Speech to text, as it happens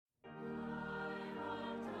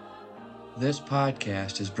This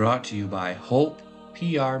podcast is brought to you by Hope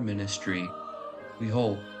PR Ministry. We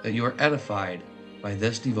hope that you are edified by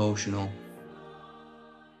this devotional.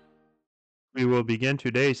 We will begin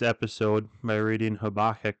today's episode by reading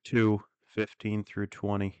Habakkuk 2:15 through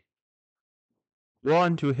 20. Woe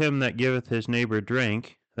unto him that giveth his neighbor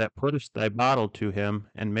drink, that puttest thy bottle to him,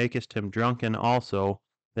 and makest him drunken also,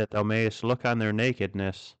 that thou mayest look on their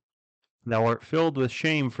nakedness. Thou art filled with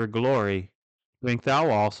shame for glory. Drink thou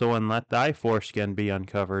also, and let thy foreskin be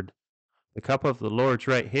uncovered. The cup of the Lord's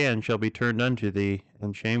right hand shall be turned unto thee,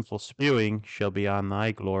 and shameful spewing shall be on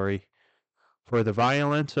thy glory. For the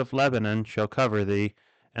violence of Lebanon shall cover thee,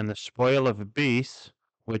 and the spoil of beasts,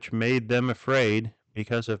 which made them afraid,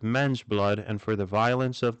 because of men's blood, and for the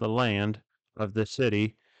violence of the land, of the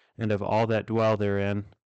city, and of all that dwell therein.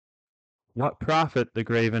 What profit the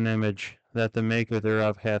graven image, that the maker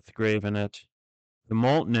thereof hath graven it? The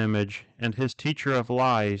molten image, and his teacher of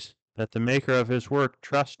lies, that the maker of his work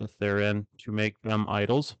trusteth therein, to make them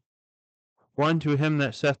idols? One to him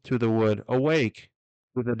that saith to the wood, Awake!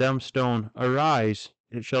 To the dumb stone, Arise!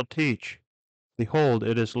 It shall teach. Behold,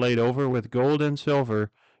 it is laid over with gold and silver,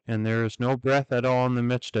 and there is no breath at all in the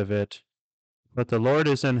midst of it. But the Lord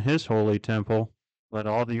is in his holy temple. Let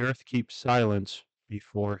all the earth keep silence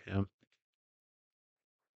before him.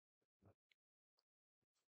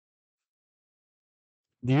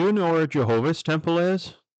 Do you know where Jehovah's temple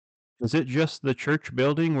is? Is it just the church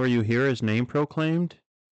building where you hear his name proclaimed?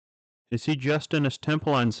 Is he just in his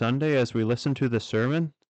temple on Sunday as we listen to the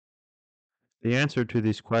sermon? The answer to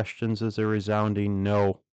these questions is a resounding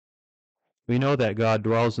no. We know that God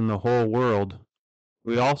dwells in the whole world.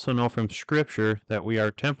 We also know from Scripture that we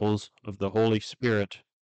are temples of the Holy Spirit.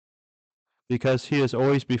 Because he is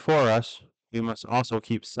always before us, we must also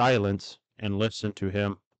keep silence and listen to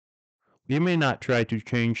him. We may not try to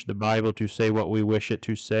change the Bible to say what we wish it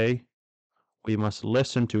to say. We must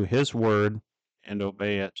listen to his word and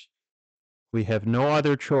obey it. We have no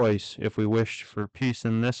other choice if we wish for peace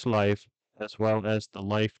in this life as well as the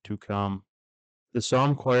life to come. The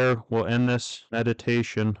Psalm Choir will end this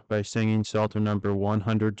meditation by singing Psalter number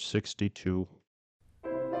 162.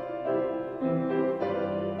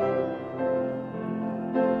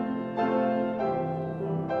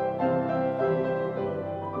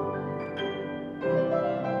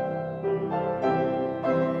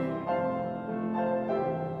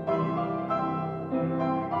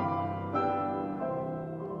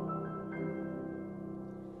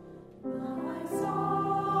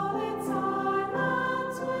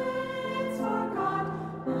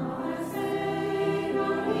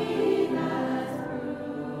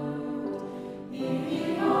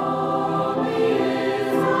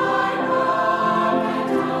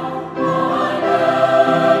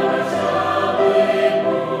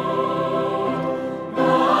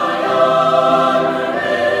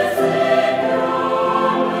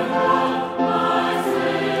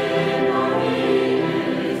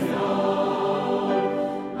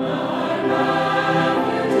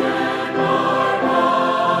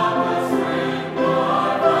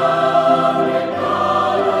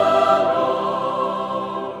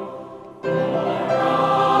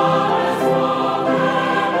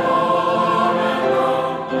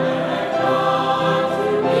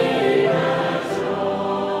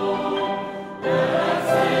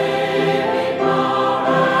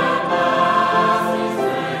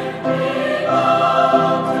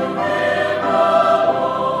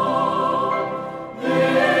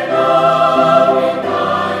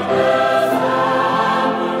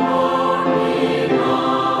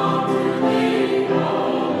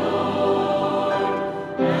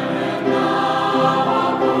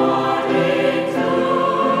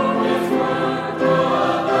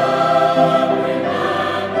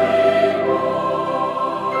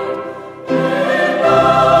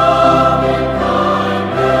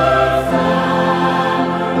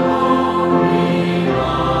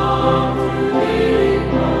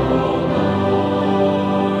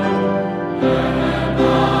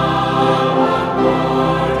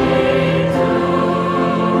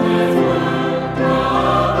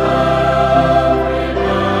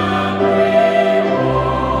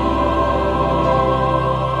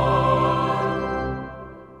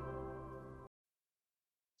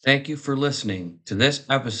 Thank you for listening to this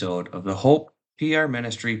episode of the Hope PR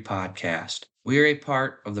Ministry podcast. We are a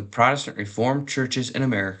part of the Protestant Reformed Churches in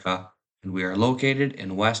America, and we are located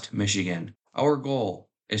in West Michigan. Our goal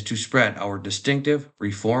is to spread our distinctive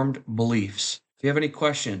Reformed beliefs. If you have any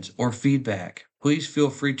questions or feedback, please feel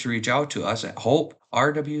free to reach out to us at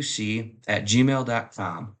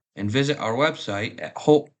hoperwc@gmail.com and visit our website at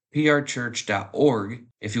hopeprchurch.org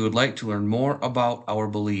if you would like to learn more about our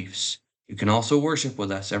beliefs. You can also worship with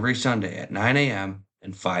us every Sunday at 9 a.m.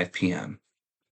 and 5 p.m.